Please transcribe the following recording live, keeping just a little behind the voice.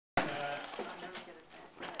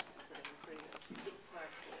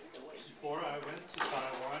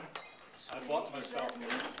I bought myself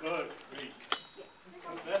a good grief.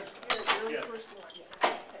 Yes. You're the first one, yes.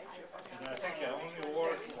 Thank you. And I think I only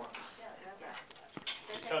wore it once.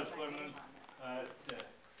 Because when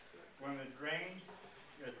it rained,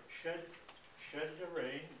 it shed the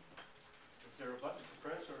rain. Is there a button to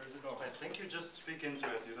press or is it on? I think you just speak into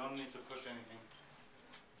it. You don't need to push anything.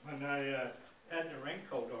 When I had the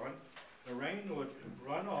raincoat on, the rain would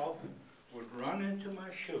run off, would run into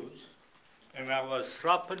my shoes, and I was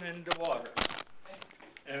slopping in the water.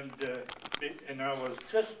 And I was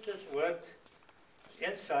just as wet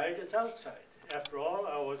inside as outside. After all,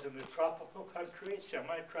 I was in a tropical country,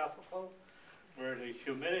 semi-tropical, where the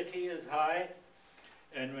humidity is high,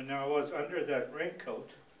 and when I was under that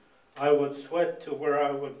raincoat, I would sweat to where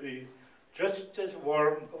I would be just as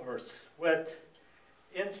warm or wet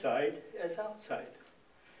inside as outside.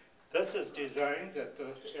 This is designed that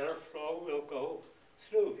the airflow will go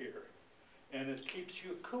through here, and it keeps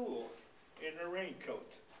you cool in a raincoat.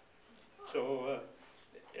 So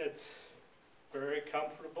it's very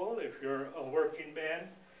comfortable if you're a working man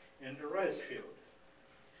in the rice field.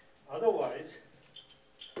 Otherwise,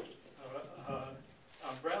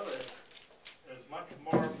 umbrella is much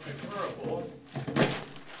more preferable.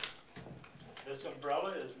 This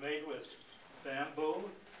umbrella is made with bamboo,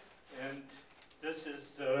 and this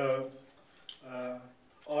is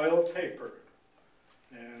oil paper,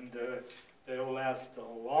 and they'll last a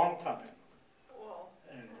long time.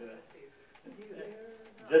 And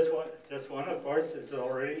this one, of course, is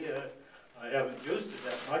already, I haven't used it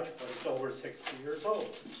that much, but it's over 60 years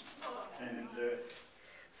old. And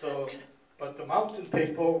but the mountain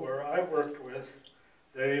people where I worked with,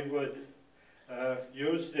 they would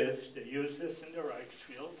use this. They use this in the rice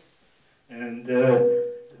field. And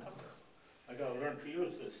I got to learn to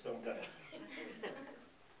use this, don't I?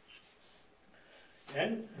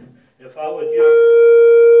 And if I would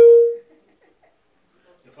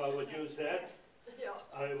use that,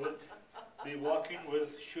 I would be walking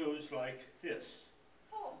with shoes like this.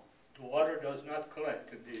 The water does not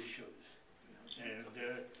collect in these shoes. And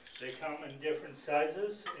they come in different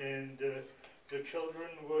sizes, and the children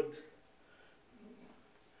would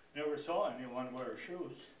never saw anyone wear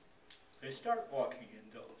shoes. They start walking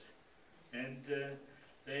in those, and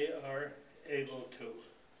they are able to.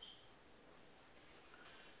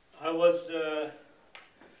 I was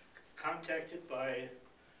contacted by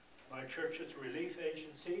my church's relief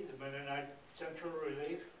agency, the Mennonite Central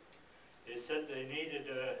Relief. They said they needed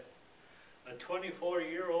a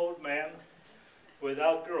 24-year-old man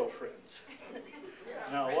without girlfriends.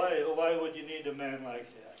 Now, why would you need a man like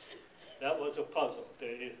that? That was a puzzle.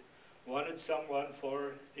 They wanted someone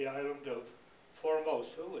for the island of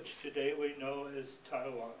Formosa, which today we know as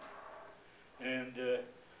Taiwan. And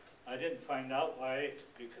I didn't find out why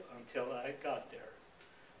until I got there,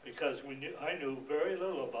 because I knew very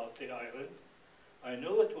little about the island. I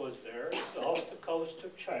knew it was there. It's off the coast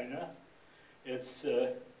of China. It's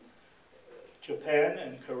Japan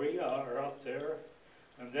and Korea are up there,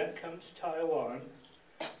 and then comes Taiwan,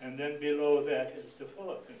 and then below that is the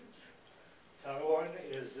Philippines. Taiwan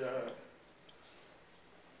is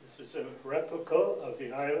this is a replica of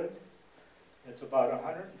the island. It's about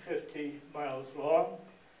 150 miles long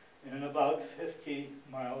and about 50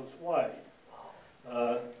 miles wide.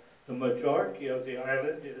 The majority of the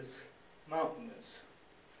island is mountainous.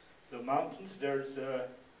 The mountains, there's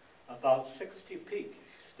about 60 peaks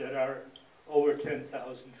that are over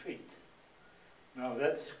 10,000 feet. Now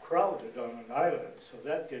that's crowded on an island, so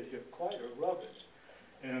that gives you quite a rugged.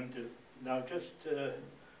 And now just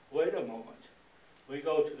wait a moment. We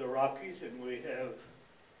go to the Rockies and we have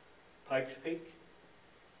Pikes Peak.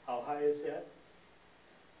 How high is that?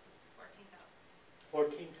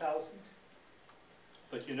 14,000. 14,000?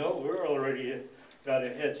 But you know, we're already got a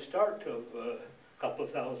head start of a couple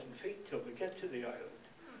of thousand feet till we get to the island.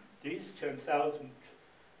 These 10,000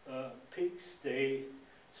 peaks, they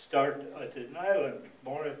start at an island,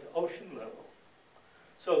 more at the ocean level.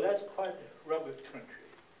 So that's quite a rugged country.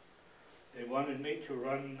 They wanted me to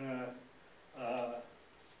run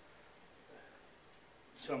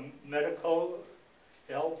some medical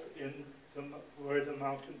help in where the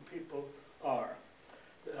mountain people are.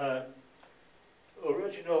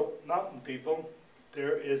 Original mountain people,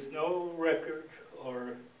 there is no record,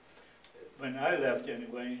 or when I left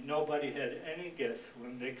anyway, nobody had any guess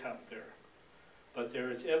when they come there. But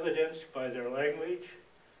there is evidence by their language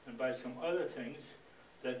and by some other things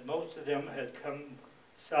that most of them had come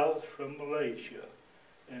south from Malaysia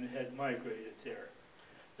and had migrated there.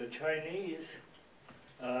 The Chinese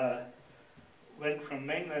went from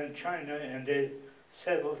mainland China and they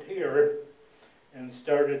settled here and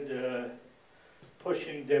started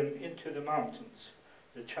pushing them into the mountains.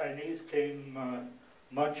 The Chinese came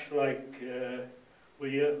much like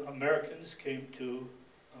we Americans came to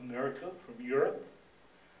America from Europe.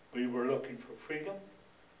 We were looking for freedom.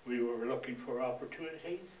 We were looking for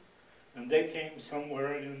opportunities. And they came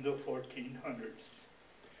somewhere in the 1400s.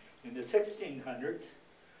 In the 1600s,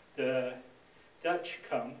 the Dutch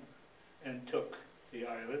come and took the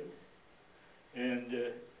island.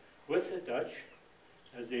 And with the Dutch,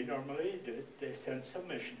 as they normally did, they sent some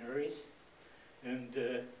missionaries. And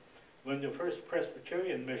when the first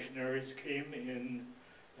Presbyterian missionaries came in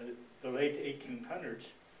the late 1800s,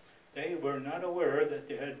 they were not aware that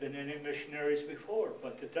there had been any missionaries before,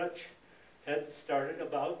 but the Dutch had started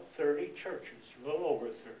about 30 churches, a little over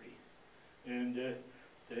 30. And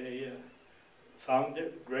they found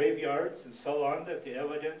graveyards and so on, that the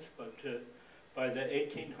evidence, but by the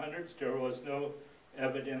 1800s there was no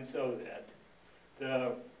evidence of that.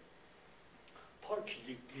 The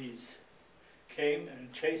Portuguese came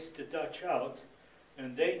and chased the Dutch out,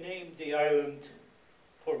 and they named the island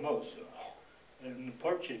Formosa. In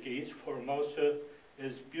Portuguese, Formosa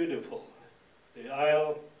is beautiful, the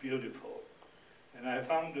isle beautiful. And I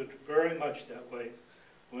found it very much that way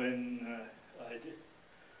when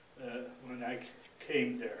I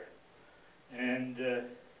came there. And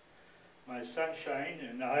my sunshine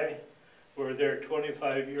and I were there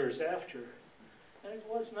 25 years after, and it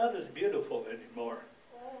was not as beautiful anymore.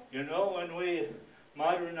 You know, when we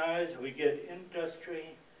modernize, we get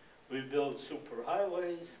industry, we build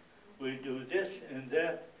superhighways, we do this and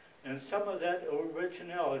that, and some of that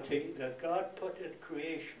originality that God put in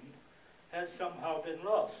creation has somehow been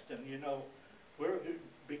lost. And you know, we're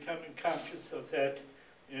becoming conscious of that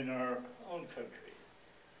in our own country.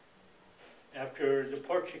 After the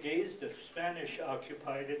Portuguese, the Spanish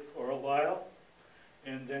occupied it for a while,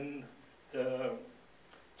 and then the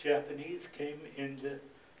Japanese came in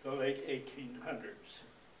the late 1800s.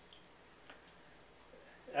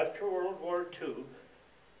 After World War II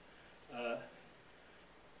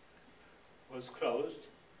was closed,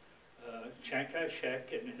 Chiang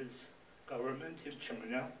Kai-shek and his government in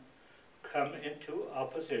China come into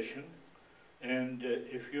opposition. And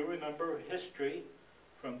if you remember history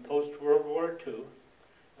from post-World War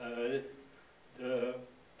II, the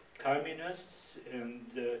communists and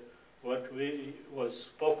what was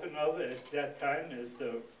spoken of at that time as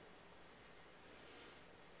the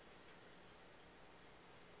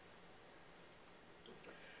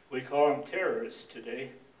we call them terrorists today.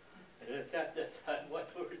 At that time, what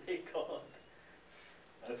were they called?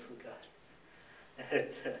 I forgot.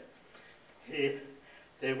 And,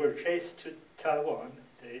 they were chased to Taiwan.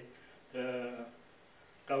 The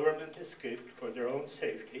government escaped for their own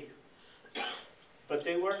safety, but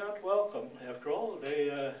they were not welcome. After all,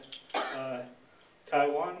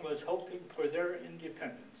 Taiwan was hoping for their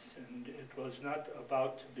independence, and it was not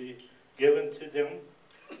about to be given to them.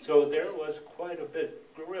 So there was quite a bit.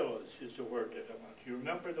 Guerrillas is the word that I want. You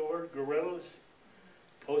remember the word guerrillas?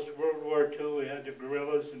 Post-World War II, we had the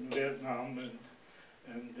guerrillas in Vietnam and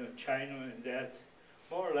China and that,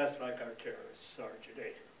 more or less like our terrorists are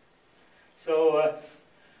today. So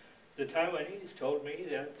the Taiwanese told me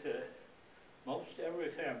that most every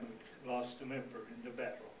family lost a member in the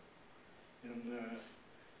battle.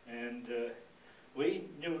 And we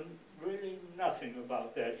knew really nothing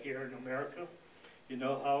about that here in America. You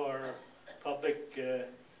know how our public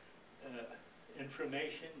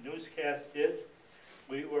information newscast is.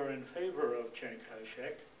 We were in favor of Chiang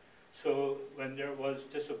Kai-shek. So when there was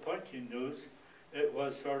disappointing news, it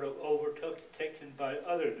was sort of taken by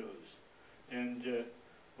other news. And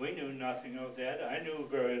we knew nothing of that. I knew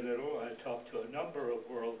very little. I talked to a number of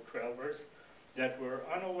world travelers that were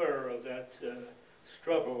unaware of that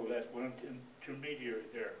struggle that went intermediary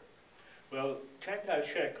there. Well, Chiang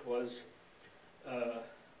Kai-shek was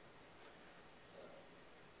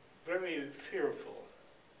very fearful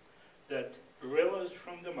that guerrillas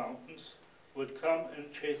from the mountains would come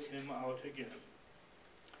and chase him out again.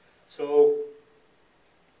 So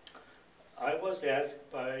I was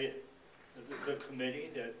asked by the committee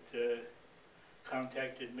that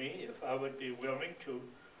contacted me if I would be willing to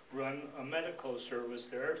run a medical service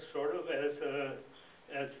there, sort of as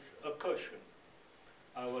a cushion.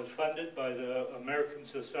 I was funded by the American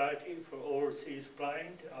Society for Overseas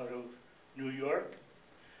Blind out of New York.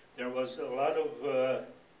 There was a lot of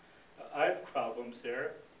eye problems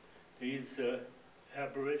there. These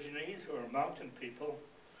Aborigines or mountain people,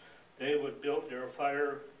 they would build their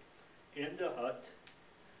fire in the hut,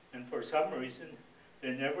 and for some reason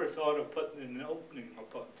they never thought of putting an opening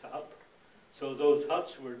up on top. So those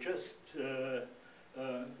huts were just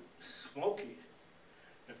smoky.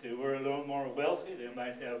 If they were a little more wealthy, they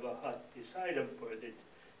might have a hut beside them where they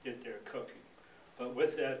did their cooking. But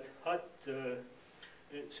with that hut,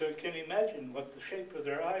 so you can imagine what the shape of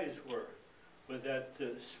their eyes were with that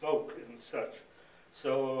smoke and such.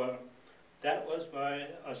 So that was my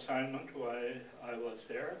assignment while I was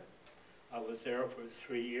there. I was there for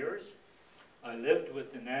 3 years. I lived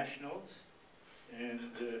with the Nationals, and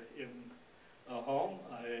in a home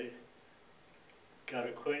I got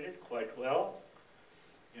acquainted quite well.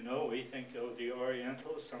 You know, we think of the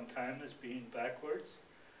Orientals sometimes as being backwards.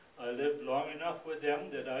 I lived long enough with them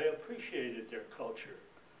that I appreciated their culture.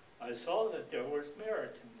 I saw that there was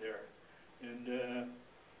merit in there, and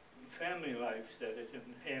family life that it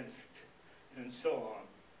enhanced, and so on.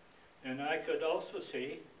 And I could also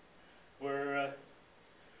see where,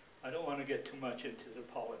 I don't want to get too much into the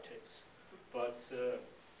politics, but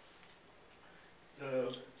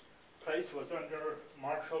the place was under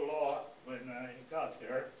martial law when I got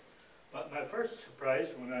there. But my first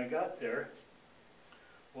surprise when I got there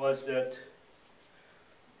was that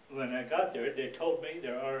when I got there, they told me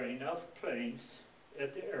there are enough planes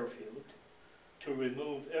at the airfield to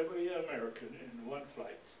remove every American in one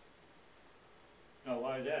flight. Now,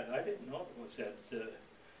 why that? I didn't know it was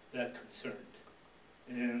that concerned.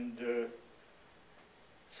 And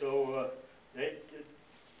so they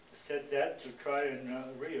said that to try and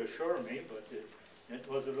reassure me, but it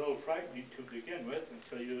was a little frightening to begin with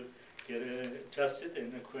until you get adjusted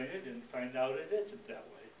and acquainted and find out it isn't that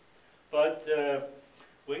way. But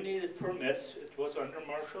we needed permits. It was under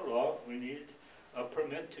martial law. We needed a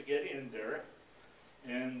permit to get in there.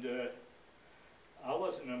 And I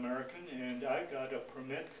was an American, and I got a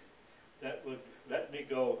permit that would let me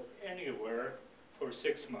go anywhere for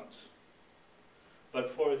 6 months.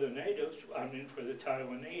 But for the natives, I mean for the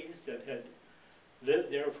Taiwanese that had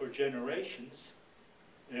lived there for generations,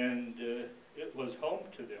 and it was home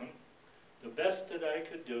to them, the best that I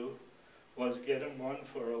could do was get them one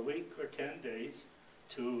for a week or 10 days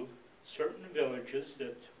to certain villages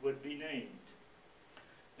that would be named.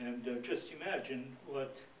 And just imagine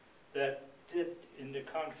what that did in the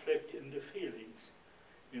conflict, in the feelings.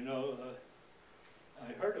 You know,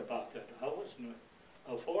 I heard about that. I wasn't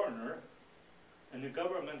a foreigner, and the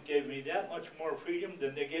government gave me that much more freedom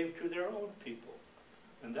than they gave to their own people.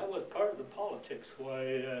 And that was part of the politics,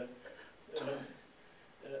 why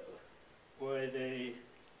they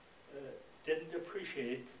didn't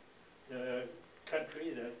appreciate the country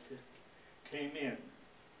that came in.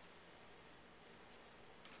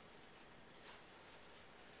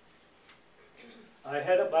 I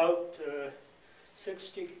had about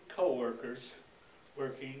 60 co-workers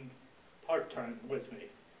working part-time with me.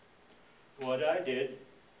 What I did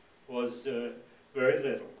was very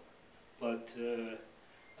little, but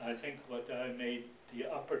I think what I made the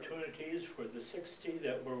opportunities for the 60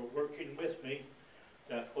 that were working with me,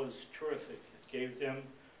 that was terrific. It gave them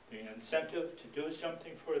the incentive to do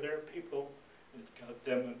something for their people. It got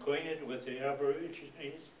them acquainted with the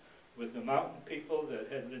Aborigines, with the mountain people that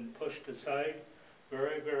had been pushed aside,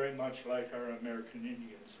 very, very much like our American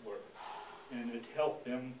Indians were. And it helped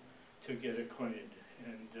them to get acquainted.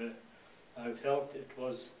 And I felt it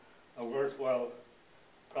was a worthwhile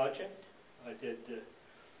project. I did,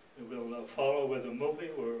 we'll follow with a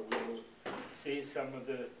movie where we'll see some of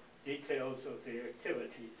the details of the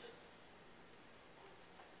activities.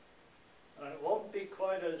 It won't be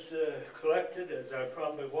quite as collected as I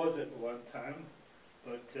probably was at one time,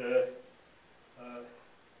 but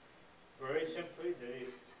very simply, they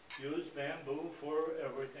used bamboo for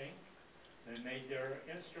everything. They made their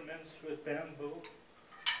instruments with bamboo.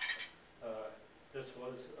 This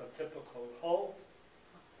was a typical hoe.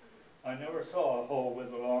 I never saw a hoe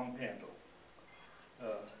with a long handle.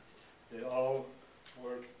 They all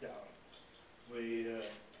worked down. We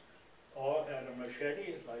all had a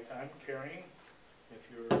machete like I'm carrying. If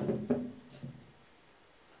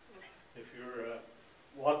you're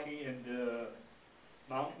walking in the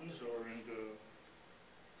mountains or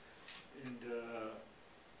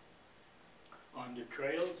on the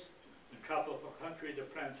trails, in tropical country, the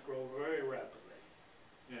plants grow very rapidly.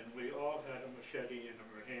 And we all had a machete in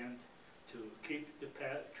our hand to keep the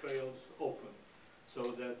trails open so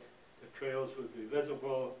that the trails would be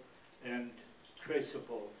visible and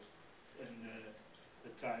traceable in the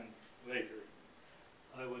time later.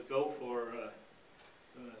 I would go for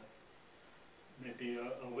maybe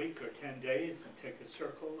a week or 10 days and take a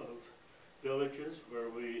circle of villages where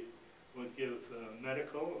we would give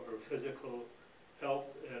medical or physical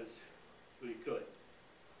help as we could.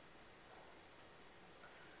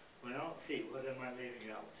 Well, see, what am I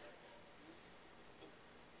leaving out?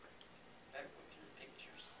 Back to the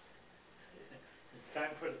pictures. It's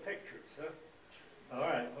time for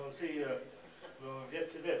see, we'll get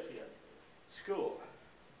to this yet. School.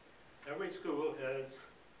 Every school has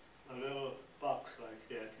a little box like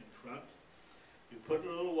that in front. You put a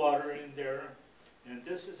little water in there, and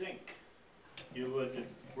this is ink. You would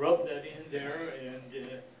rub that in there and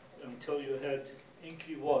until you had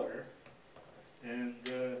inky water, and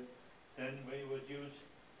then we would use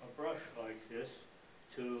a brush like this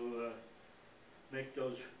to make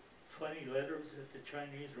those funny letters that the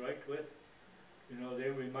Chinese write with. You know, they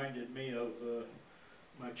reminded me of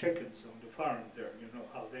my chickens on the farm there. You know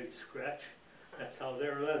how they scratch? That's how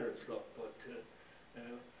their letters look. But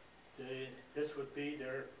this would be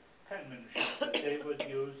their penmanship that they would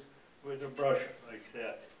use with a brush like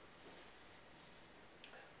that.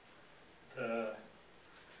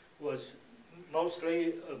 Was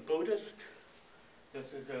mostly a Buddhist.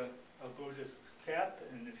 This is a Buddhist cap,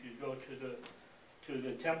 and if you go to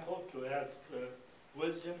the temple to ask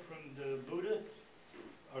wisdom from the Buddha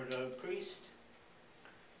or the priest,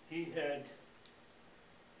 he had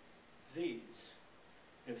these.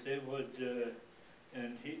 If they would,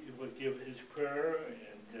 and he would give his prayer,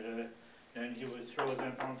 and he would throw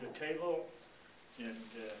them on the table, and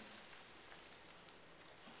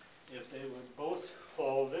if they would both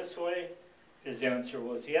fall this way, his answer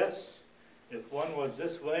was yes. If one was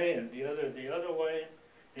this way and the other way,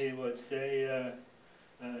 he would say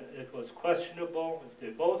it was questionable. If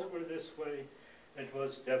they both were this way, it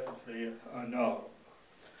was definitely a no.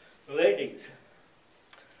 Ladies,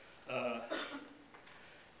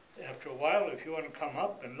 after a while, if you want to come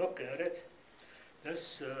up and look at it,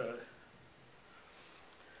 this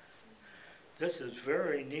is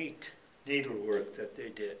very neat needlework that they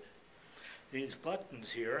did. These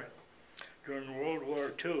buttons here, during World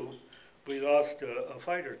War II, we lost a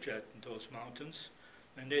fighter jet in those mountains,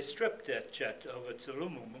 and they stripped that jet of its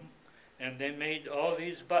aluminum, and they made all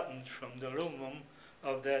these buttons from the aluminum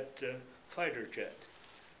of that fighter jet.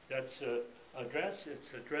 That's a dress.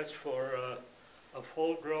 It's a dress for a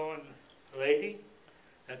full-grown lady.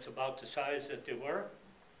 That's about the size that they were.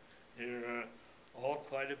 They're all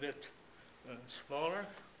quite a bit smaller.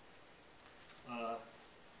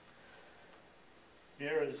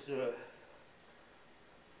 Here is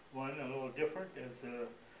one a little different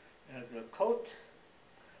as a coat.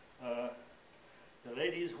 The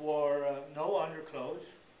ladies wore no underclothes,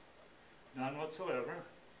 none whatsoever,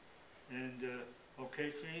 and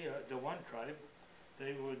occasionally the one tribe,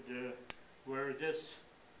 they would wear this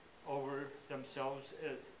over themselves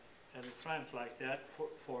at a slant like that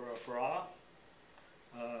for a bra.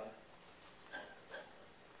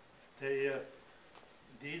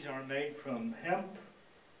 These are made from hemp,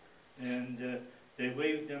 and they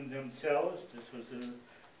weaved them themselves. This was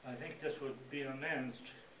I think this would be a man's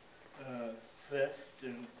vest,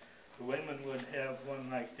 and the women would have one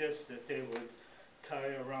like this that they would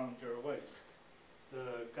tie around their waist.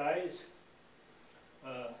 The guys,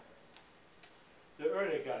 the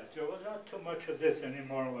early guys, there was not too much of this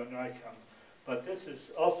anymore when I come, but this is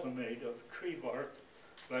also made of tree bark,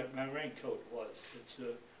 like my raincoat was. It's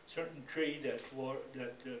a certain tree that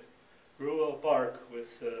grew a bark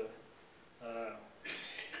with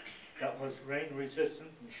that was rain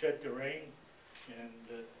resistant and shed the rain,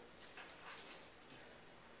 and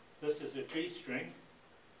this is a G-string.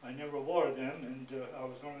 I never wore them, and I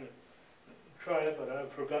was going to try it, but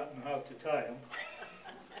I've forgotten how to tie them.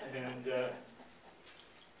 And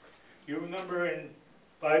you remember in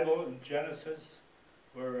Bible, in Genesis,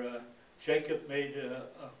 where Jacob made a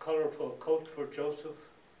colorful coat for Joseph?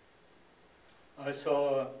 I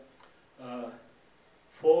saw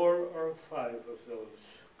 4 or 5 of those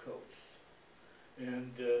coats,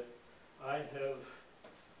 and I have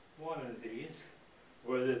one of these.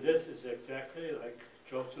 Whether this is exactly like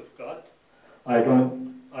Joseph got, I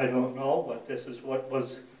don't know, but this is what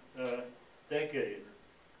was they gave,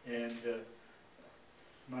 and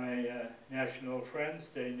my national friends,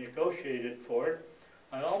 they negotiated for it.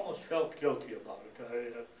 I almost felt guilty about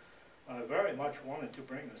it. I very much wanted to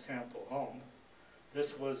bring a sample home.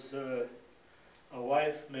 This was a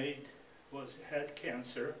wife had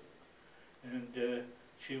cancer, and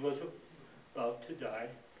she was about to die,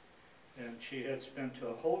 and she had spent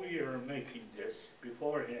a whole year making this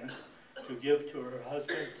beforehand to give to her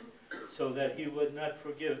husband so that he would not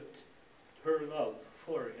forget her love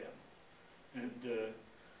for him. And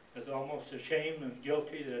it's almost a shame and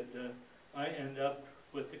guilty that I end up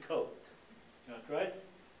with the coat. Not right?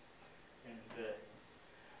 And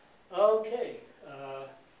okay,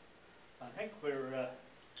 I think we're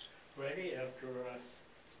ready after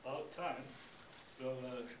about time. We'll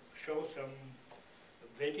show some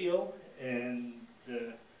video, and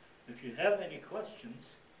if you have any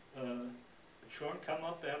questions, Sean come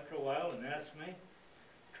up after a while and asked me,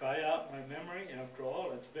 try out my memory. After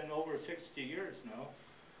all, it's been over 60 years now.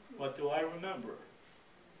 What do I remember?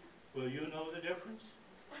 Will you know the difference?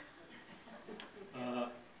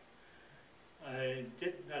 I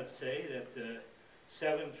did not say that the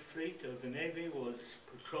 7th Fleet of the Navy was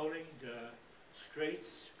patrolling the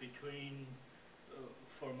straits between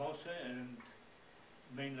Formosa and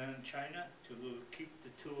mainland China to keep the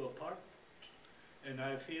two apart. And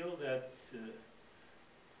I feel that,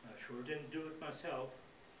 I sure didn't do it myself,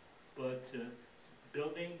 but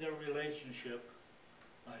building the relationship,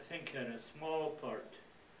 I think had a small part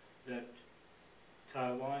that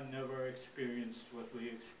Taiwan never experienced what we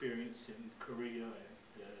experienced in Korea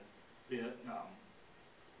and Vietnam,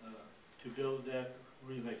 to build that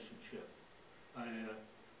relationship. I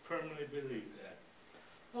firmly believe that.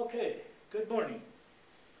 Okay, good morning.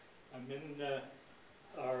 I'm in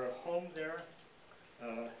our home there.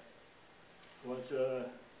 Was a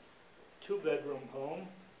 2-bedroom home.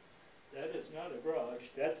 That is not a garage,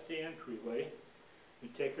 that's the entryway. We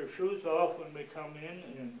take our shoes off when we come in,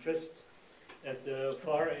 and just at the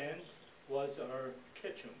far end was our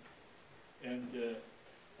kitchen. And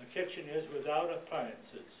the kitchen is without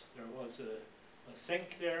appliances. There was a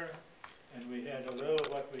sink there, and we had a little,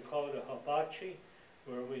 what we called a hibachi,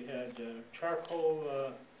 where we had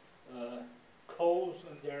charcoal coals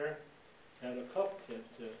in there. Had a cook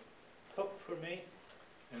that cooked for me,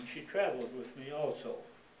 and she traveled with me also.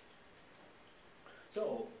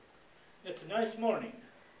 So, it's a nice morning.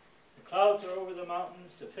 The clouds are over the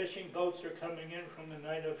mountains, the fishing boats are coming in from the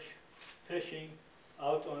night of fishing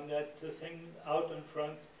out on that thing out in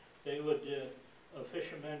front. They would, a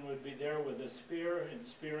fisherman would be there with a spear and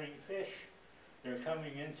spearing fish. They're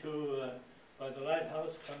coming into, by the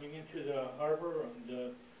lighthouse, coming into the harbor,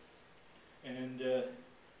 and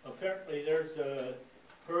apparently there's a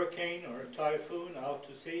hurricane or a typhoon out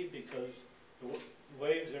to sea because the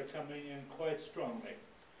waves are coming in quite strongly.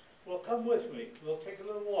 Well, come with me. We'll take a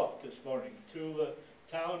little walk this morning to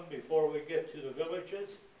town before we get to the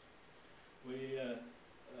villages. We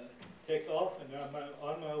take off, and I'm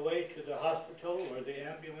on my way to the hospital where the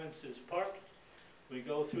ambulance is parked. We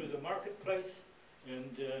go through the marketplace,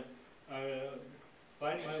 and I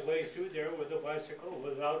find my way through there with a bicycle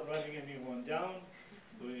without running anyone down.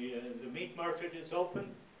 The meat market is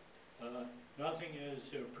open. Nothing is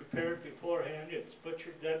prepared beforehand. It's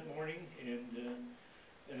butchered that morning,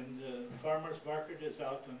 and the farmer's market is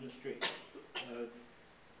out on the street.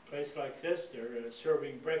 A place like this, they're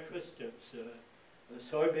serving breakfast. It's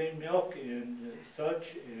soybean milk and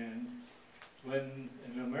such, and when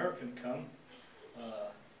an American comes,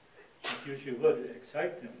 it usually would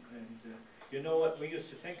excite them. And you know what we used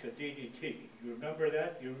to think of DDT? You remember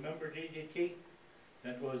that? You remember DDT?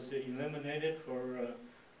 That was eliminated for,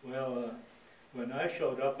 when I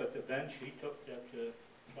showed up at the bench, he took that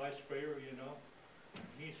fly sprayer, you know, and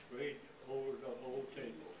he sprayed over the whole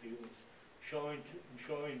table. He was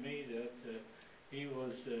showing me that he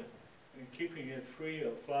was keeping it free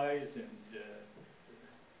of flies and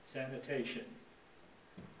sanitation.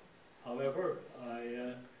 However,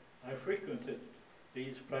 I frequented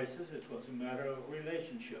these places. It was a matter of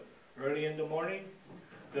relationship. Early in the morning,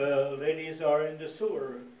 the ladies are in the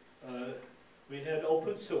sewer. We had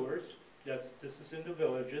open sewers. This is in the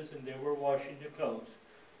villages, and they were washing their clothes.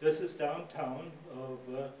 This is downtown of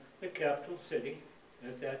the capital city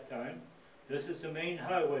at that time. This is the main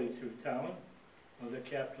highway through town of the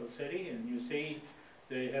capital city, and you see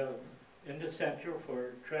they have in the center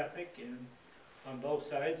for traffic, and on both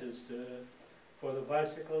sides is for the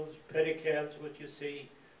bicycles, pedicabs, what you see,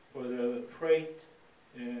 for the freight,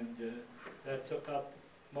 and that took up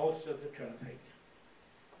most of the traffic.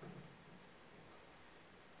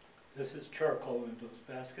 This is charcoal in those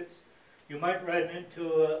baskets. You might run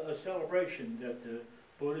into a celebration that the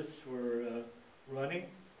Buddhists were running,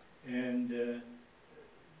 and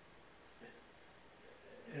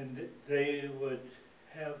they would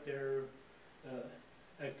have their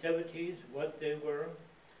activities, what they were,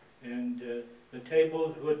 and the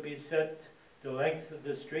tables would be set the length of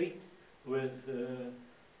the street with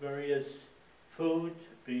various food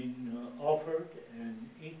being offered and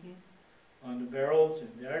eaten on the barrels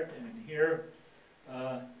and that, and here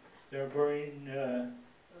they're burning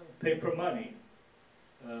paper money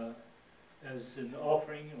as an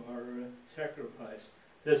offering or sacrifice.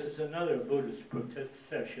 This is another Buddhist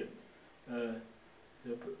procession.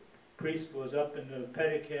 The priest was up in the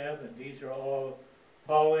pedicab, and these are all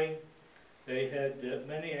following. They had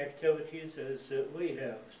many activities as we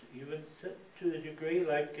have, even to the degree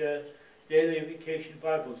like Daily Vacation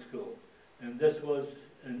Bible School. And this was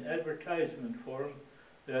an advertisement for them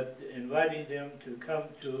that inviting them to come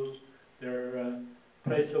to their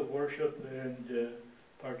place of worship and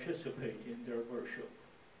participate in their worship.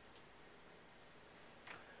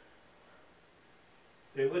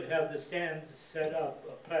 They would have the stands set up,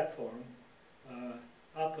 a platform,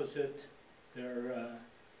 opposite their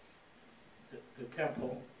the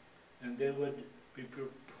temple, and they would be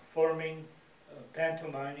performing,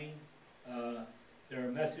 pantomiming their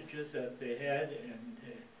messages that they had, and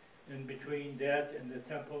in between that and the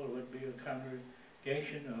temple would be a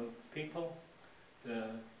congregation of people. The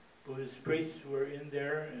Buddhist priests were in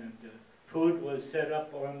there, and food was set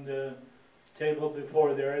up on the table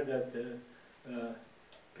before there that the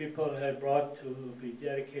people had brought to be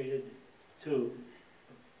dedicated to.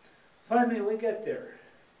 Finally, we get there.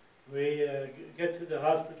 We get to the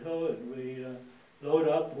hospital and we load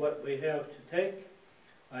up what we have to take.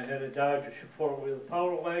 I had a Dodge four-wheel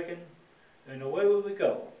power wagon, and away we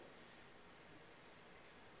go.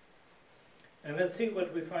 And let's see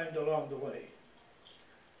what we find along the way.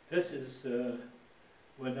 This is,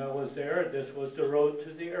 when I was there, this was the road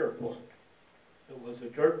to the airport. It was a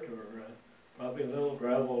dirt or probably a little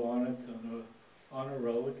gravel on it on a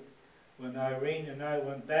road. When Irene and I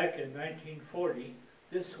went back in 1940,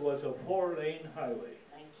 this was a 4-lane highway.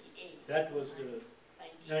 1980. That was the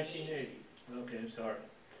 1980. Okay, I'm sorry.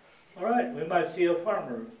 All right, we might see a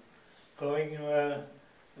farmer going,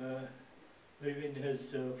 leaving his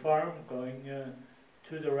farm, going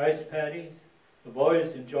to the rice paddies. The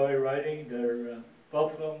boys enjoy riding their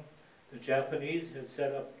buffalo. The Japanese had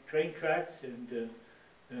set up train tracks, and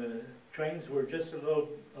trains were just a little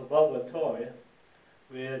above a toy.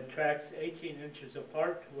 We had tracks 18 inches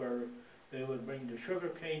apart where they would bring the sugar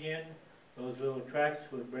cane in. Those little tracks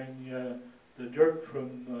would bring the dirt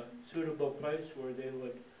from a suitable place where they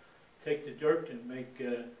would take the dirt and make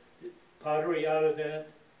pottery out of that.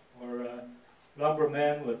 Or a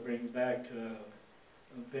lumberman would bring back a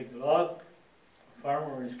big log. A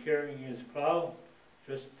farmer is carrying his plow,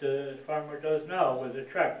 just as a farmer does now with a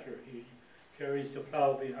tractor. He carries the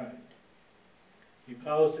plow behind. He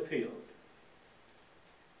plows the field.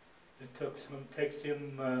 It takes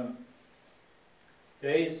him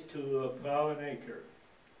days to plow an acre.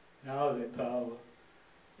 Now they plow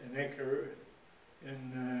an acre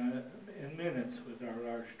in minutes with our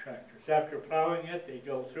large tractors. After plowing it, they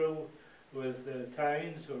go through with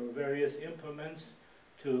tines or various implements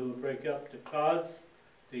to break up the clods.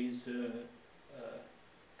 These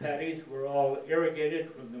paddies were all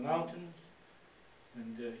irrigated from the mountains,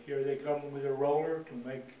 and here they come with a roller to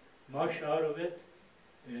make mush out of it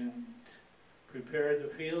and prepare the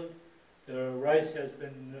field. The rice has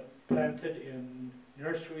been planted in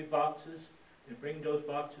nursery boxes. They bring those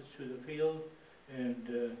boxes to the field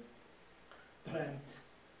and plant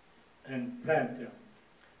them.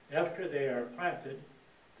 After they are planted,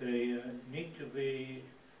 they need to be,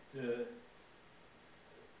 the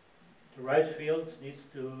rice fields needs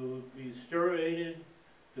to be sterrated,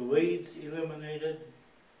 the weeds eliminated.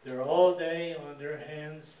 They're all day on their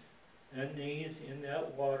hands and knees in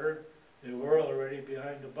that water. They were already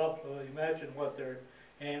behind the buffalo. Imagine what their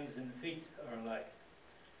hands and feet are like.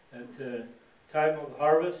 At the time of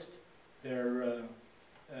harvest, they're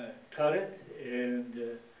cut it,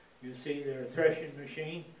 and you see their threshing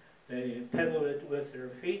machine. They pedal it with their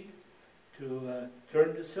feet to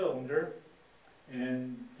turn the cylinder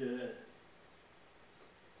and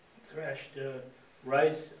thrash the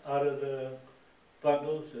rice out of the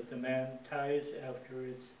bundles that the man ties after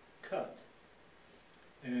it's cut.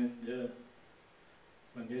 And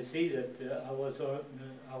when they see that I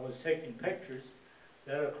was taking pictures,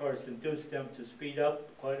 that of course induced them to speed up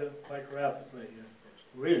quite rapidly and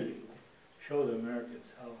really show the Americans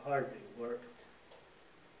how hard they worked.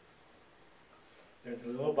 There's a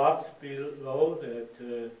little box below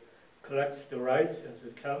that collects the rice as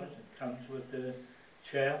it comes. It comes with the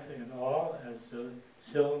chaff and all as the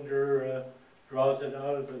cylinder draws it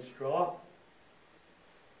out of the straw.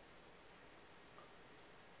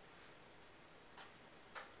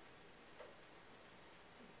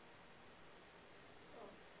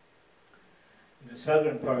 In the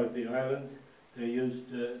southern part of the island, they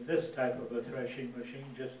used this type of a threshing machine,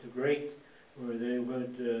 just a grate, where they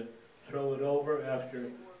would throw it over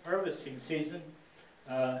after harvesting season.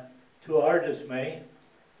 To our dismay,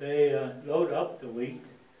 they load up the wheat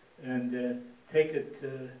and take it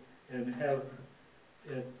and have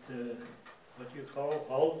it, what you call,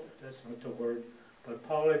 hulled, that's not the word, but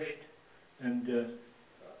polished. And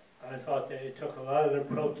I thought they took a lot of the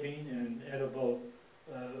protein and edible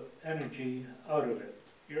energy out of it.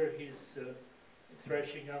 Here he's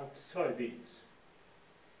threshing out the soybeans.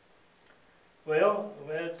 Well,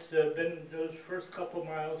 it's been those first couple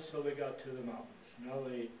miles till we got to the mountains. Now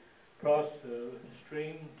we crossed the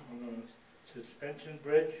stream on a suspension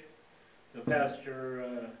bridge. The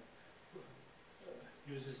pastor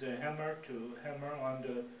uses a hammer to hammer on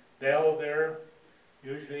the bell there.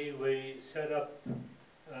 Usually we set up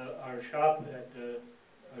our shop at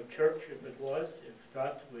a church if it was. If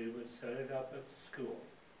not, we would set it up at the school.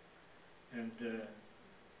 And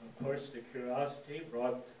of course the curiosity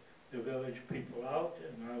brought the village people out,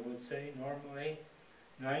 and I would say normally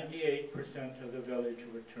 98% of the village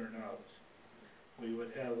would turn out. We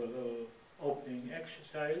would have a little opening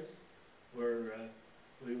exercise where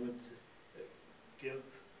we would give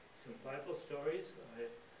some Bible stories.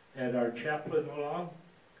 I had our chaplain along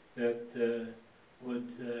that would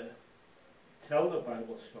tell the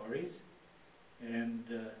Bible stories, and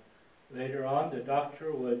later on the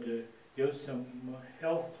doctor would give some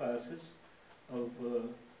health classes of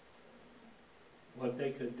what they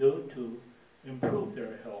could do to improve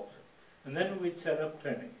their health. And then we'd set up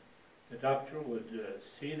clinic. The doctor would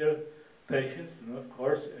see the patients, and of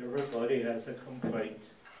course everybody has a complaint.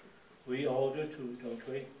 We all do too, don't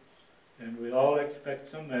we? And we all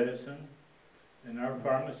expect some medicine. And our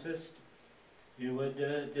pharmacist, he would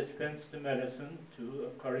dispense the medicine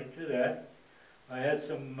according to that. I had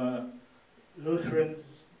some Lutheran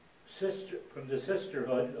from the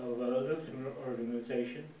sisterhood of a Lutheran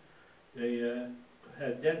organization. They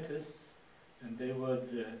had dentists, and they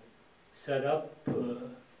would set up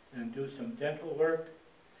and do some dental work.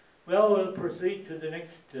 Well, we'll proceed to the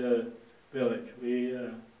next village. We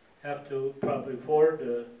have to probably ford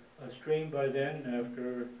a stream by then.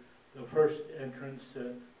 After the first entrance,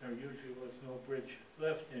 there usually was no bridge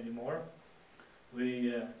left anymore.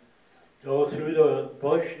 We go through the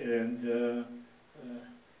bush and the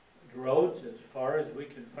roads as far as we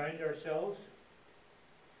can find ourselves.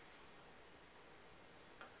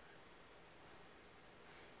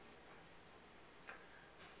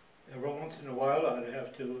 Every once in a while I'd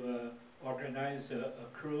have to organize a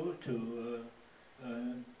crew to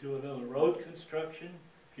do a little road construction.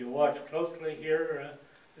 If you watch closely here,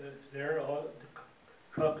 the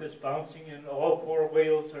truck is bouncing and all four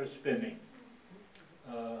wheels are spinning.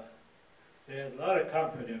 They had a lot of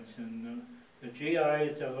confidence in the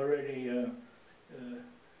GIs that already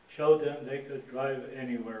showed them they could drive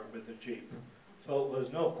anywhere with a Jeep. So it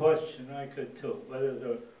was no question I could too, whether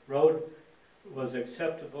the road was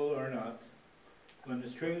acceptable or not. When the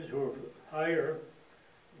streams were higher,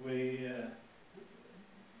 the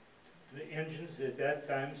engines at that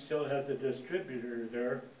time still had the distributor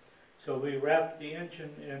there, so we wrapped the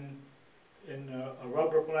engine in a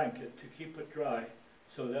rubber blanket to keep it dry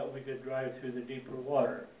so that we could drive through the deeper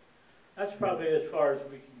water. That's probably as far as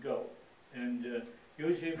we can go. And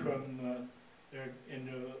usually from there in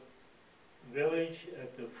the village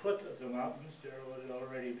at the foot of the mountains, there would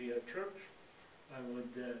already be a church. I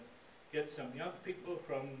would get some young people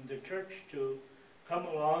from the church to come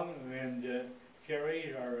along and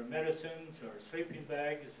carry our medicines, our sleeping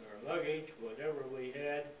bags, our luggage, whatever we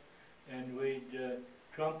had, and we'd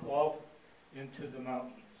trump off into the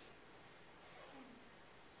mountains.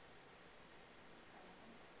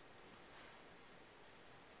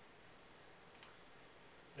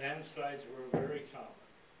 Landslides were very common,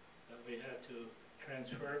 that we had to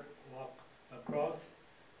walk across.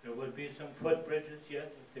 There would be some footbridges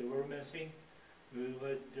yet, if they were missing. We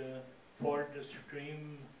would ford the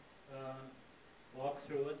stream, walk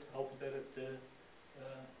through it, hope that it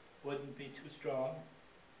wouldn't be too strong.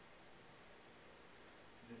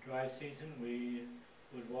 In the dry season, we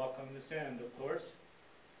would walk on the sand, of course.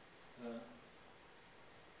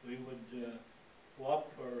 We would walk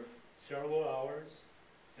for several hours,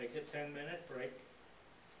 take a 10-minute break.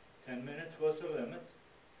 10 minutes was the limit.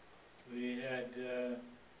 We had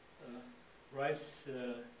rice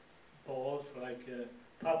balls, like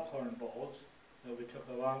popcorn balls, that we took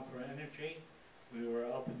along for energy. We were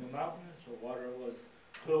up in the mountains, the water was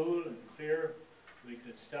cool and clear. We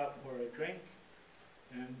could stop for a drink,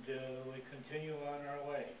 and we continue on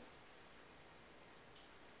our way.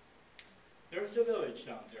 There's the village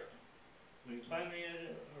down there. We finally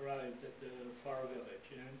arrived at the far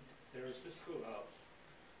village, and there's the schoolhouse.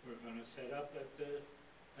 We're going to set up at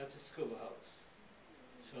the schoolhouse.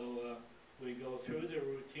 So we go through the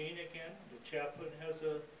routine again. The chaplain has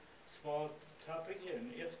a small topic,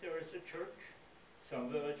 and if there is a church, some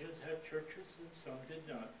villages had churches and some did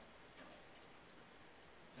not.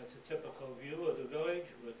 That's a typical view of the village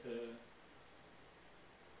with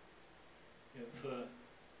if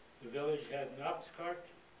the village had an ox cart,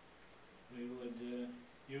 we would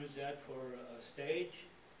use that for a stage.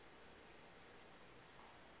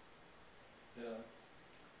 The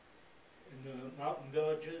in the mountain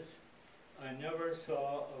villages, I never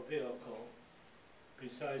saw a vehicle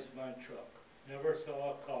besides my truck. Never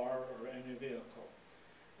saw a car or any vehicle.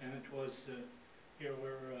 And it was, here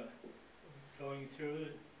we're going through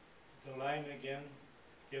the line again,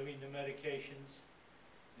 giving the medications,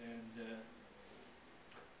 and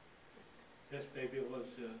this baby was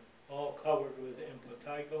all covered with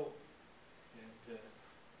impetigo, and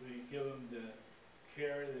we give him the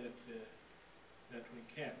care that we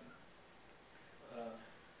can.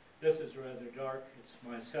 This is rather dark. It's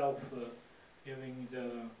myself giving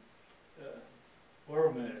the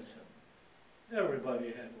worm medicine. Everybody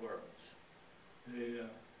had worms.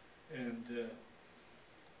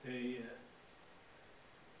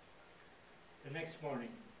 The next morning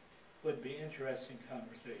would be interesting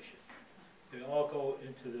conversation. They all go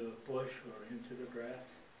into the bush or into the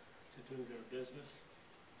grass to do their business.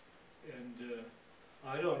 And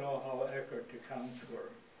I don't know how accurate the counts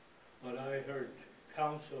were, but I heard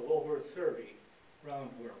counts of over 30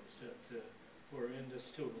 roundworms that were in the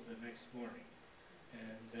stool the next morning.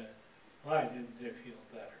 And why didn't they feel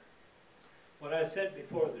better? What I said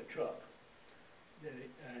before the truck,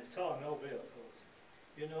 I saw no vehicles.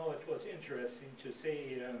 You know, it was interesting to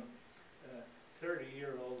see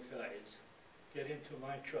 30-year-old guys get into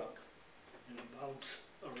my truck and bounce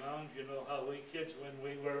around. You know how we kids, when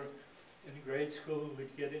we were in grade school,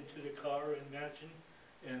 we'd get into the car and imagine,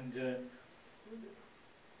 and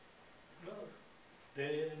no,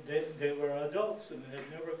 they were adults and had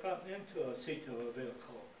never gotten into a seat of a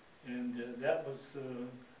vehicle, and that was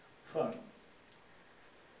fun.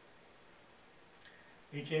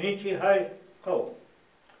 Ichinichi hai ko.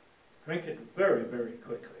 Drink it very, very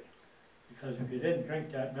quickly, because if you didn't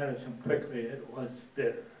drink that medicine quickly, it was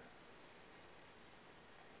bitter.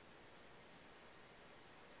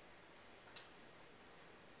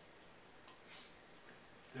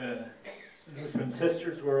 The Lutheran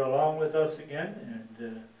sisters were along with us again,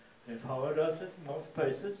 and they followed us at most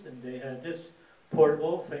places, and they had this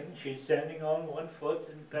portable thing. She's standing on one foot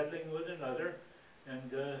and pedaling with another,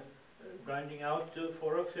 and grinding out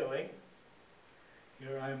for a filling.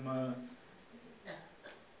 Here I'm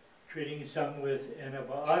treating some with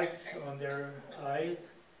antibiotics on their eyes,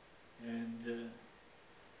 and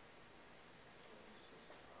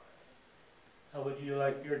how would you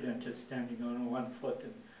like your dentist standing on one foot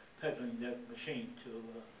and pedaling that machine to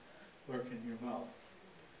work in your mouth?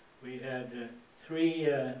 We had 3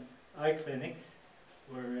 eye clinics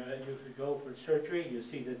where you could go for surgery. You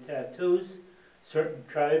see the tattoos. Certain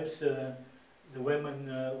tribes, the women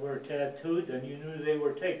were tattooed, and you knew they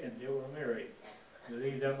were taken. They were married. You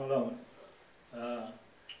leave them alone.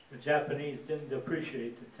 The Japanese didn't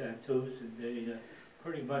appreciate the tattoos, and they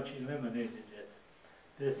pretty much eliminated it.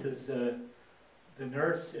 This is the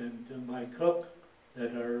nurse and my cook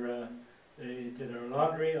that are, they did our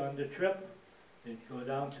laundry on the trip. They'd go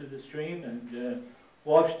down to the stream and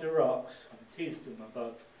wash the rocks. I teased them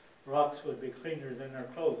about rocks would be cleaner than our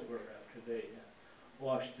clothes were after they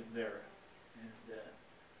washed them there.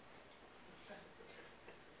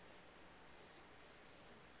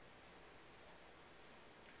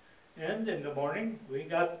 And in the morning, we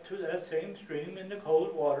got to that same stream in the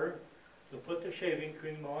cold water to put the shaving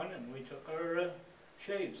cream on, and we took our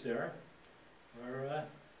shaves there. Our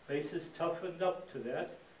faces toughened up to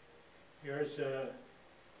that. Here's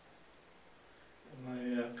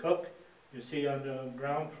my cook. You see on the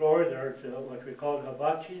ground floor, there's what we call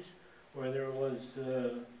hibachis, where there was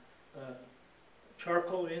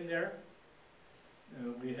charcoal in there.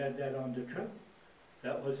 We had that on the trip.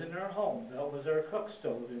 That was in our home. That was our cook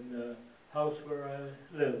stove in the house where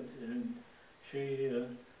I lived. And she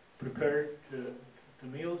prepared the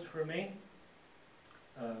meals for me.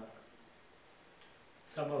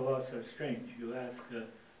 Some of us are strange. You ask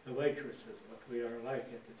the waitresses what we are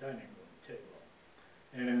like at the dining room table.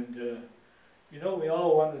 And you know, we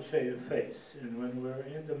all want to save face. And when we're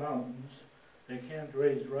in the mountains, they can't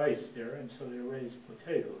raise rice there, and so they raise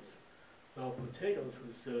potatoes. Well, potatoes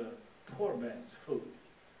was poor man's food.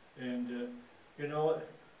 And, you know,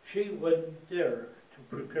 she wouldn't dare to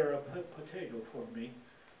prepare a potato for me,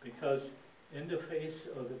 because in the face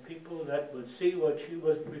of the people that would see what she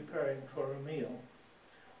was preparing for a meal,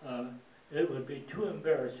 it would be too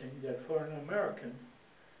embarrassing that for an American,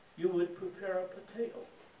 you would prepare a potato.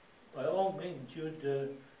 By all means, you'd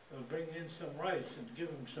bring in some rice and give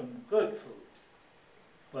him some good food.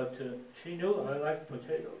 But she knew I liked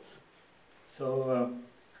potatoes. So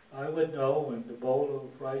I would know when the bowl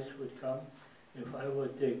of rice would come, if I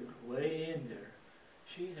would dig way in there.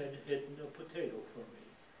 She had hidden a potato for me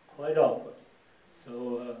quite often.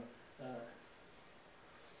 So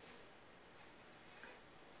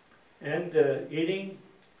And eating,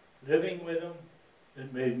 living with them,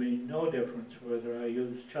 it made me no difference whether I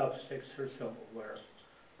used chopsticks or silverware.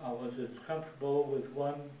 I was as comfortable with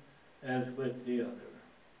one as with the other.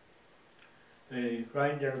 They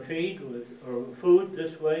grind their feed or food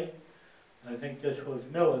this way. I think this was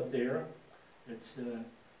millet there. It's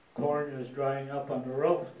corn is drying up on the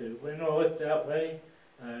roof. They winnow it that way,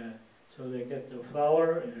 so they get the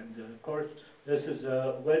flour. And of course, this is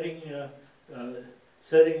a wedding.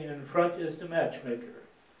 Sitting in front is the matchmaker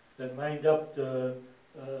that lined up the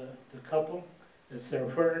couple. It's their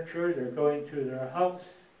furniture. They're going to their house.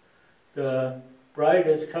 The bride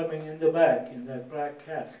is coming in the back in that black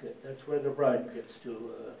casket. That's where the bride gets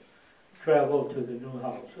to travel to the new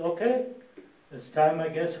house. Okay, it's time, I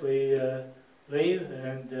guess, we leave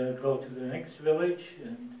and go to the next village.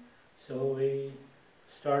 And so we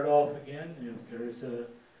start off again. If there's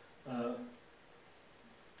a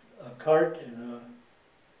cart and a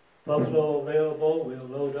buffalo available, we'll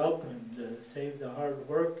load up and save the hard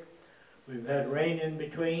work. We've had rain in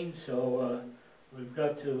between, so we've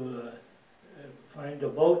got to find a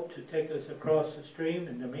boat to take us across the stream.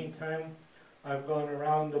 In the meantime, I've gone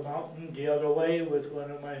around the mountain the other way with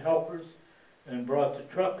one of my helpers and brought the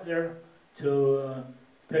truck there to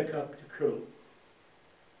pick up the crew.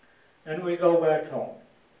 And we go back home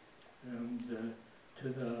and to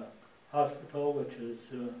the hospital, which is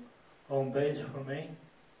home base for me.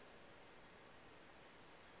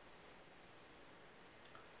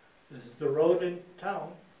 This is the road in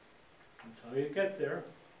town. That's how you get there.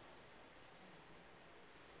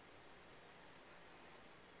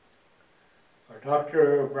 Our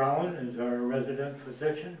Dr. Brown is our resident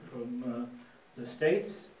physician from the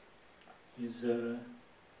States. He's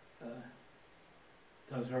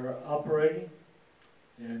does our operating,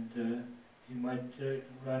 and he might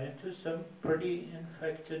run into some pretty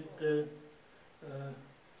infected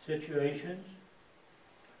situations.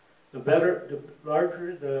 The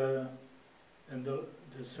larger the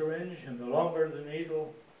syringe and the longer the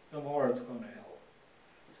needle, the more it's going to help.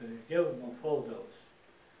 So you give them a full dose.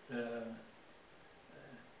 The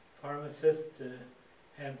pharmacist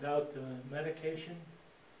hands out the medication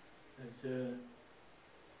as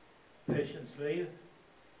patients leave.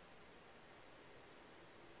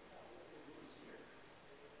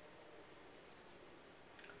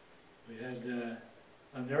 We had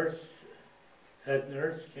a nurse. Head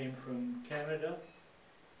nurse came from Canada.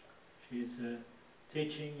 She's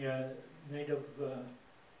teaching native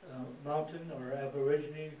mountain or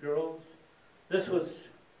Aborigine girls. This was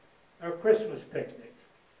our Christmas picnic.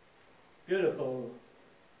 Beautiful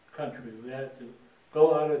country. We had to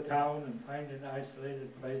go out of town and find an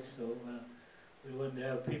isolated place so we wouldn't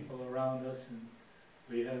have people around us, and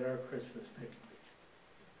we had our Christmas picnic.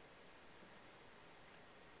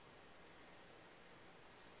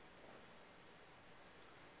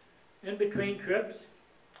 In between trips,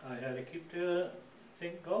 I had to keep the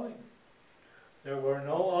thing going. There were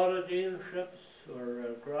no auto dealerships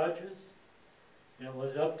or garages. It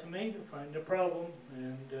was up to me to find the problem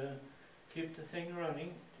and keep the thing running,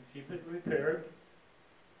 to keep it repaired.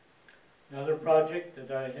 Another project that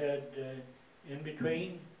I had in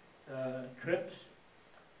between trips,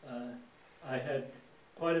 I had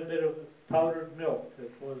quite a bit of powdered milk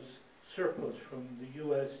that was surplus from the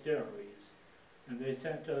U.S. dairies. And they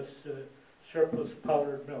sent us surplus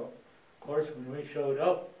powdered milk. Of course, when we showed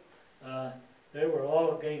up, they were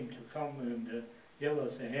all game to come and give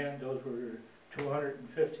us a hand. Those were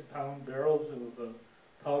 250-pound barrels of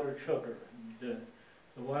powdered sugar. And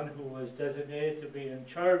the one who was designated to be in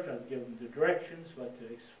charge, I'd give him the directions, what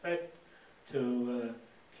to expect, to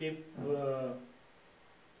keep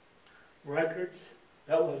records.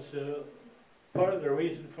 That was part of the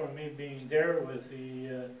reason for me being there with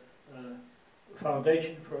the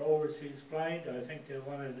Foundation for Overseas Blind. I think they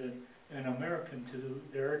wanted an American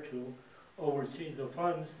there to oversee the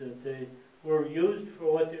funds, that they were used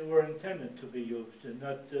for what they were intended to be used and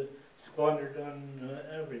not squandered on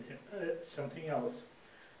everything, something else.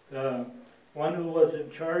 The one who was in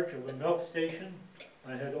charge of a milk station,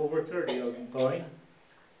 I had over 30 of them going.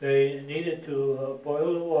 They needed to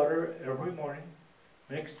boil the water every morning,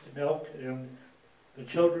 mix the milk, and the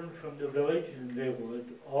children from the village, and they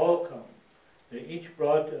would all come. They each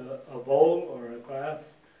brought a bowl or a glass,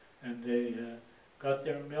 and they got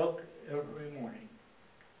their milk every morning.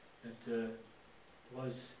 It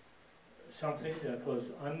was something that was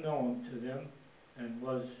unknown to them and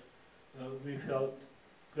was, we felt,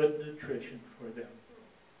 good nutrition for them.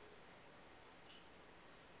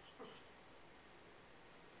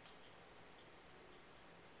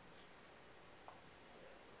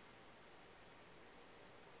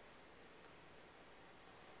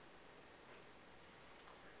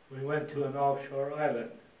 we went to an offshore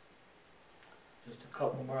island, just a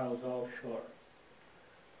couple miles offshore.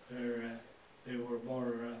 They were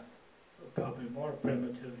more, probably more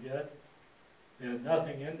primitive yet. They had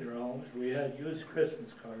nothing in their homes. We had used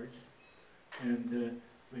Christmas cards, and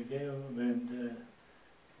we gave them, and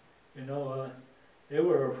you know, they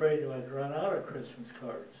were afraid I'd run out of Christmas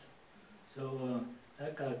cards. So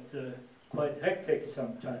that got quite hectic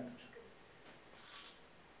sometimes.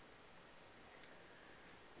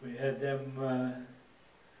 We had them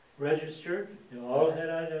registered. They all had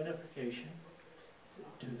identification.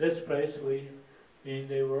 To this place,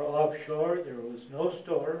 they were offshore. There was no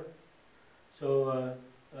store, so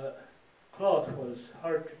cloth was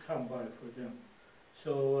hard to come by for them.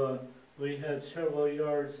 So we had several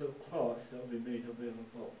yards of cloth that we made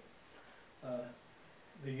available.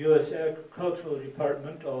 The U.S. Agricultural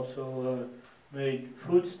Department also made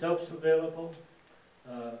foodstuffs available.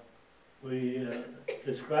 We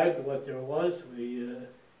described what there was. We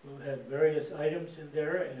had various items in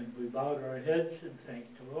there, and we bowed our heads and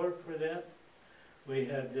thanked the Lord for that. We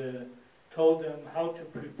had told them how to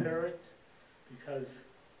prepare it, because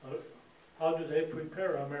how do they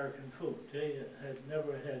prepare American food? They had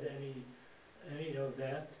never had any of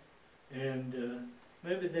that, and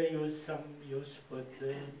maybe they used some use, but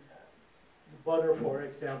the butter, for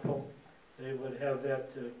example, they would have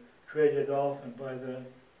that traded off, and by the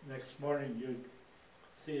next morning you'd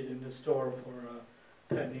see it in the store for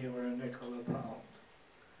a penny or a nickel a pound.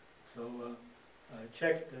 So I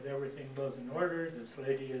checked that everything was in order. This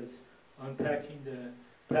lady is unpacking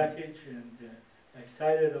the package and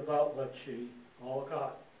excited about what she all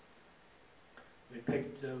got. We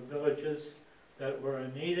picked villages that were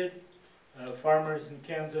needed. Farmers in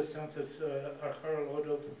Kansas sent us a carload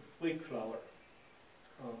of wheat flour,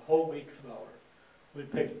 whole wheat flour. We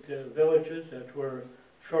picked villages that were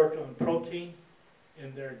short on protein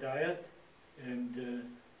in their diet, and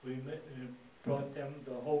we brought them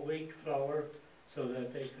the whole wheat flour so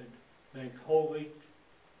that they could make whole wheat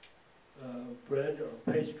bread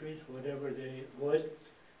or pastries, whatever they would,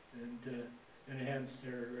 and enhance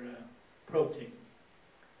their protein.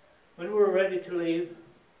 When we were ready to leave,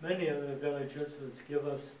 many of the villages would give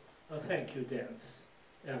us a thank you dance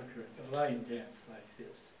after it, a line dance like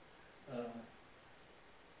this.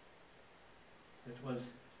 It was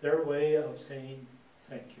their way of saying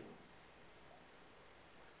thank you.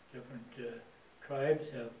 Different tribes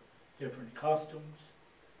have different costumes,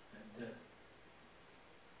 and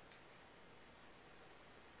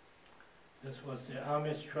this was the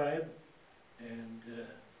Amish tribe, and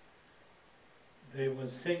they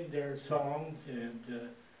would sing their songs, and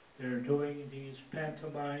they're doing these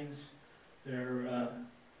pantomimes.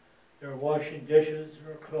 They're washing dishes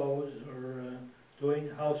or clothes or doing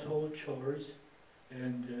household chores,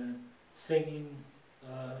 and singing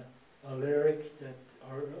a lyric that,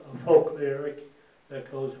 or a folk lyric that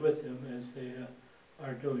goes with them as they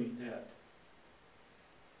are doing that.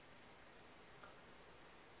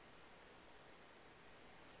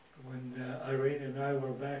 When Irene and I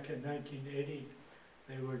were back in 1980,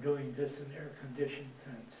 they were doing this in air-conditioned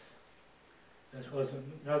tents. This was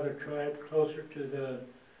another tribe closer to the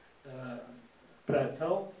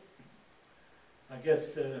plateau. I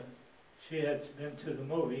guess she had been to the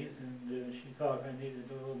movies, and she thought I needed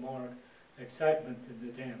a little more excitement in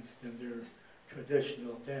the dance than their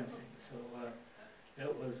traditional dancing. So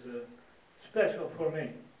it was special for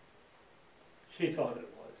me. She thought it was.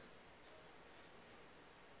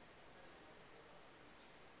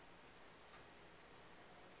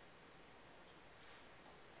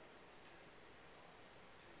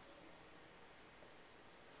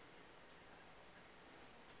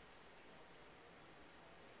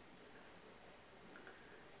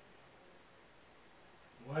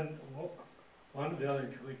 One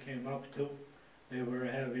village we came up to, they were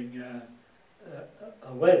having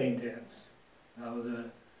a wedding dance. Now the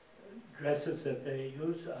dresses that they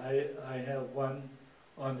use, I have one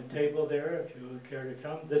on the table there if you would care to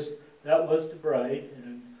come. That was the bride,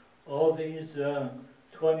 and all these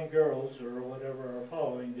 20 girls or whatever are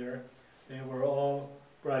following there, they were all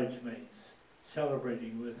bridesmaids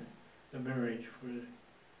celebrating with the marriage for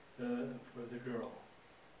the girl.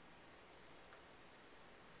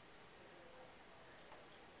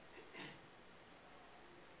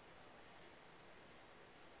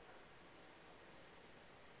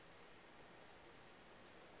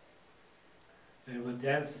 They would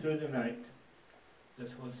dance through the night.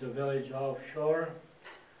 This was the village offshore.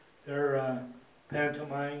 Their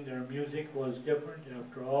pantomime, their music was different.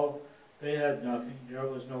 After all, they had nothing. There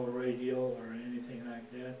was no radio or anything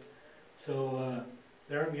like that. So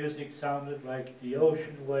their music sounded like the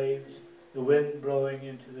ocean waves the wind blowing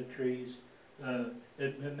into the trees,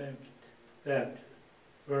 it mimicked that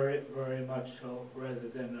very, very much so, rather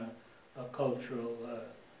than a cultural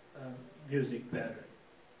music pattern.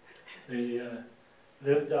 They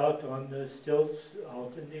lived out on the stilts,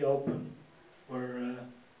 out in the open, where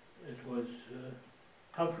it was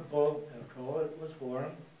comfortable. After all, it was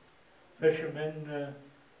warm. Fishermen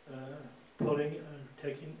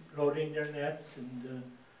loading their nets and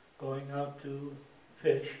going out to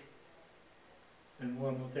fish in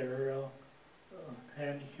one of their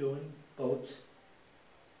hand-hewn boats.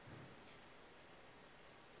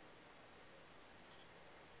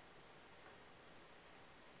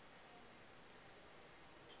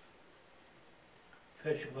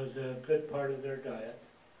 Fish was a good part of their diet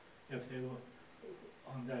if they were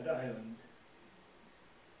on that island.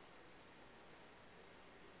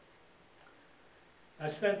 I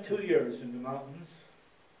spent 2 years in the mountains.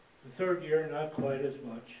 The third year, not quite as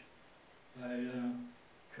much. I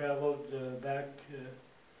traveled back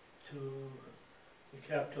to the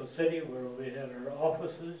capital city where we had our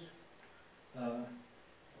offices.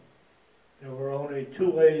 There were only 2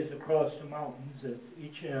 ways across the mountains at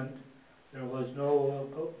each end. There was no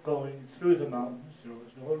going through the mountains. There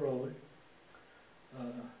was no road.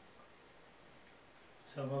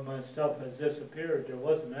 Some of my stuff has disappeared. There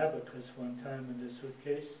was an abacus one time in the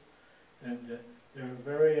suitcase, and they were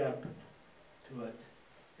very apt to it.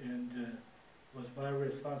 And it was my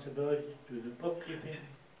responsibility to do the bookkeeping,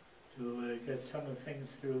 to get some of the things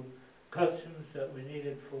through customs that we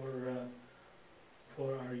needed for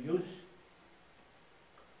our use,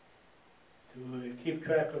 to keep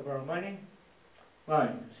track of our money.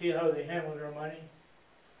 See how they handled our money?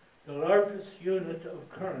 The largest unit of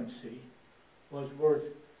currency was worth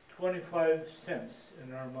 25 cents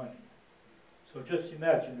in our money. So just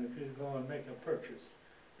imagine if you go and make a purchase,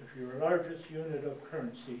 if your largest unit of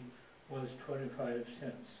currency was 25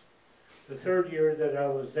 cents. The third year that I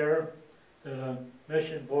was there, the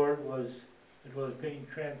mission board was being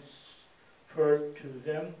transferred to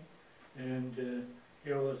them, and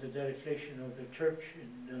here was a dedication of the church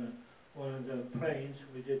in one of the plains.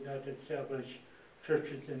 We did not establish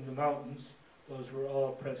churches in the mountains. Those were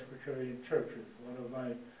all Presbyterian churches. One of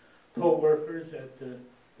my co-workers at the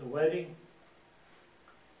wedding,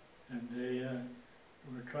 and they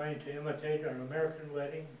were trying to imitate our American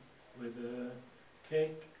wedding with a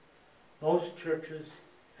cake. Most churches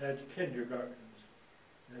had kindergartens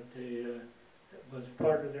that they was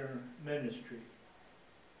part of their ministry,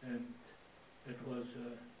 and it was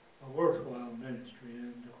a worthwhile ministry.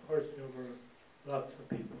 And of course, there were lots of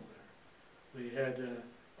people there. We had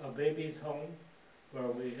a baby's home where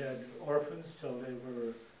we had orphans till they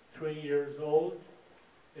were 3 years old,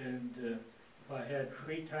 and if I had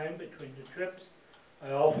free time between the trips,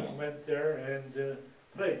 I often went there and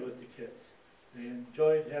played with the kids. They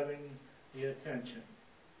enjoyed having the attention.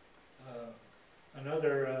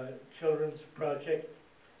 Another children's project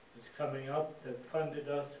is coming up that funded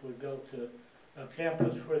us. We built a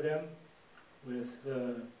campus for them with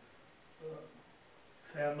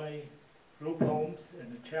family group homes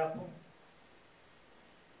and a chapel.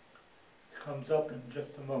 It comes up in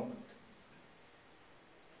just a moment.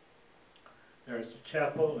 There's the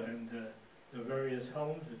chapel and the various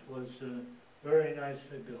homes. It was very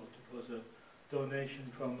nicely built. It was a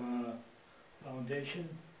donation from a foundation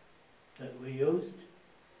that we used,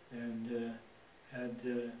 and had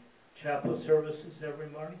chapel services every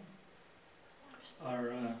morning.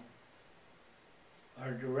 Our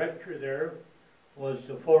director there was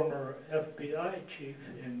the former FBI chief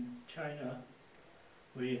in China.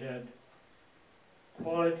 We had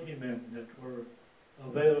quality men that were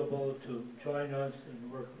available to join us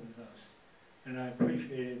and work with us, and I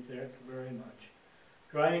appreciated that very much.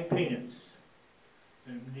 Drying peanuts,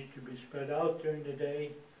 they need to be spread out during the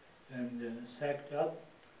day and sacked up.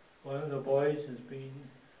 One of the boys has been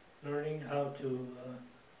learning how to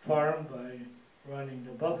farm by running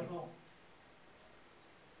the buffalo.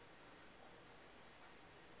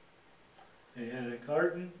 They had a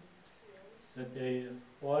garden that they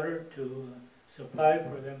watered to supply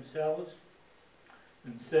for themselves.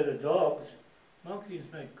 Instead of dogs, monkeys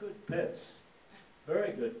make good pets,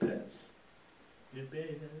 very good pets. You'd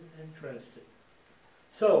be interested.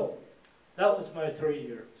 So, that was my 3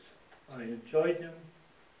 years. I enjoyed them.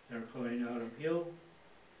 They're going out of view.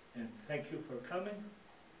 And thank you for coming.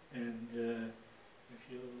 And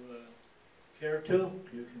if you care to,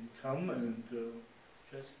 you can come and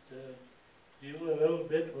just view a little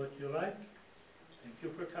bit what you like. Thank you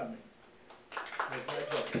for coming. That's my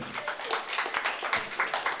job.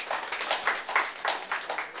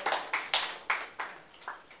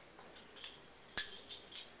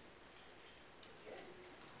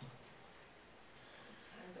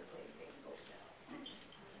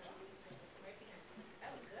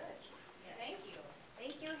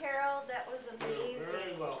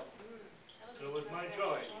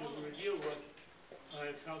 enjoy to review what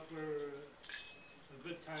I felt were a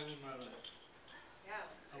good time in my life. Yeah,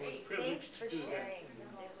 it's I was great. privileged Thanks for to do that. sharing.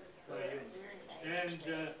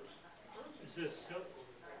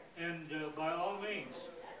 And by all means,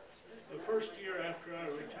 the first year after I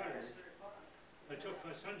retired, I took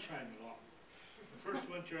my sunshine along. The first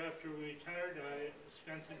winter after we retired, I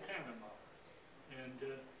spent in Panama. And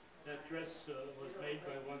that dress was made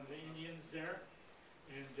by one of the Indians there.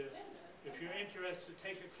 And if you're interested,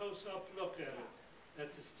 take a close-up look at it,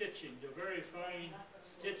 at the stitching, the very fine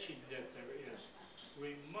stitching that there is.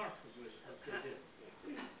 Remarkably what they did.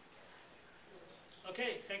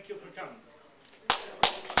 Okay, thank you for coming.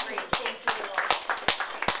 Great, thank you.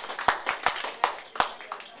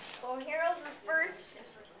 So Harold's the first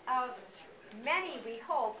of many, we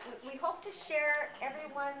hope. We hope to share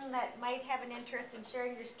everyone that might have an interest in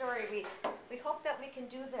sharing your story. We hope that we can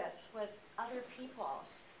do this with other people.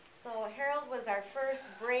 So Harold was our first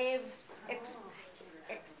brave,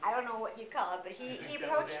 I don't know what you call it, but he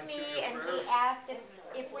approached me and he asked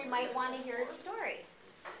if we might want to hear his story.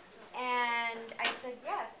 And I said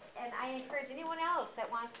yes. And I encourage anyone else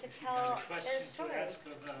that wants to tell their story,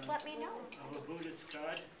 just let me know. Of a Buddhist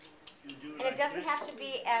God, you do And it doesn't have to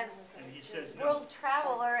be as and he says no. world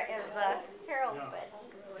traveler as Harold, No. but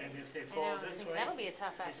And if they I fall know, this so way, that'll be a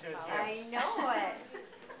tough he act to says follow. yes. I know it.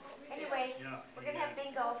 Anyway, Yeah, we're gonna have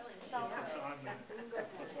bingo, so It's on them.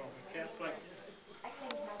 That's all. We can't fight this. I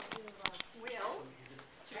can help you. Will,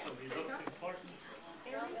 So he looks important.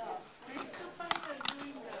 are you still planning on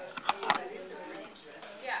doing the?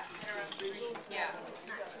 Yeah, interesting. Yeah.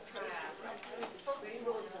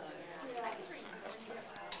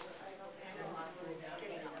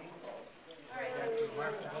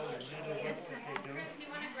 Remarkable and really wonderful.